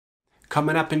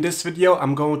Coming up in this video,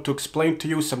 I'm going to explain to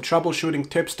you some troubleshooting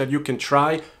tips that you can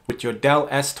try with your DELL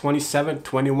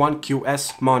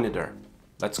S2721QS monitor.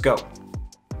 Let's go.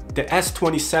 The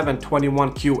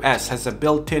S2721QS has a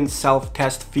built-in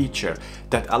self-test feature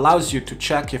that allows you to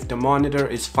check if the monitor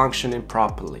is functioning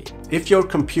properly. If your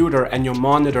computer and your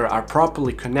monitor are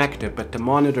properly connected but the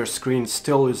monitor screen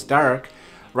still is dark,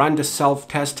 run the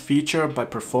self-test feature by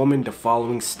performing the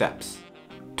following steps.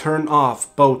 Turn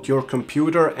off both your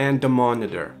computer and the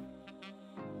monitor.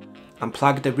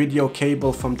 Unplug the video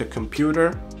cable from the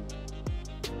computer.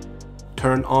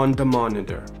 Turn on the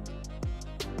monitor.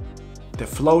 The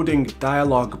floating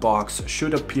dialog box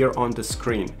should appear on the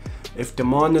screen. If the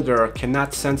monitor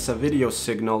cannot sense a video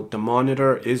signal, the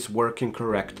monitor is working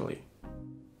correctly.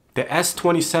 The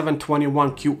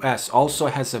S2721QS also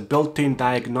has a built-in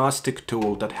diagnostic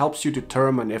tool that helps you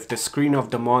determine if the screen of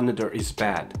the monitor is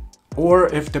bad,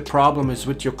 or if the problem is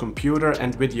with your computer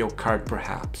and video card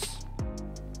perhaps.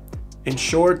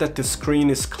 Ensure that the screen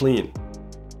is clean.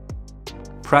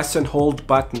 Press and hold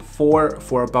button 4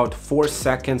 for about 4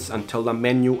 seconds until a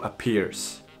menu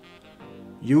appears.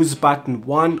 Use button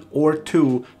 1 or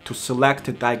 2 to select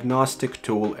the diagnostic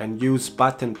tool and use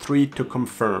button 3 to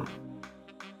confirm.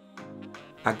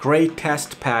 A gray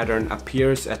test pattern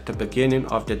appears at the beginning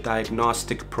of the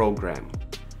diagnostic program.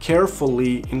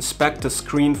 Carefully inspect the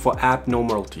screen for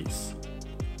abnormalities.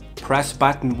 Press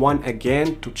button 1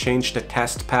 again to change the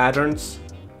test patterns.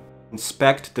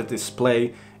 Inspect the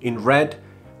display in red,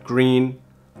 green,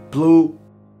 blue,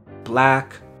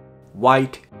 black,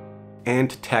 white,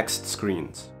 and text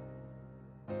screens.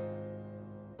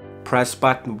 Press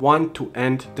button 1 to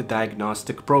end the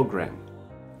diagnostic program.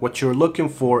 What you're looking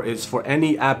for is for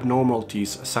any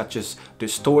abnormalities such as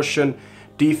distortion,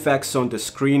 defects on the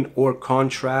screen, or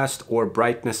contrast or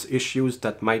brightness issues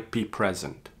that might be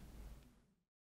present.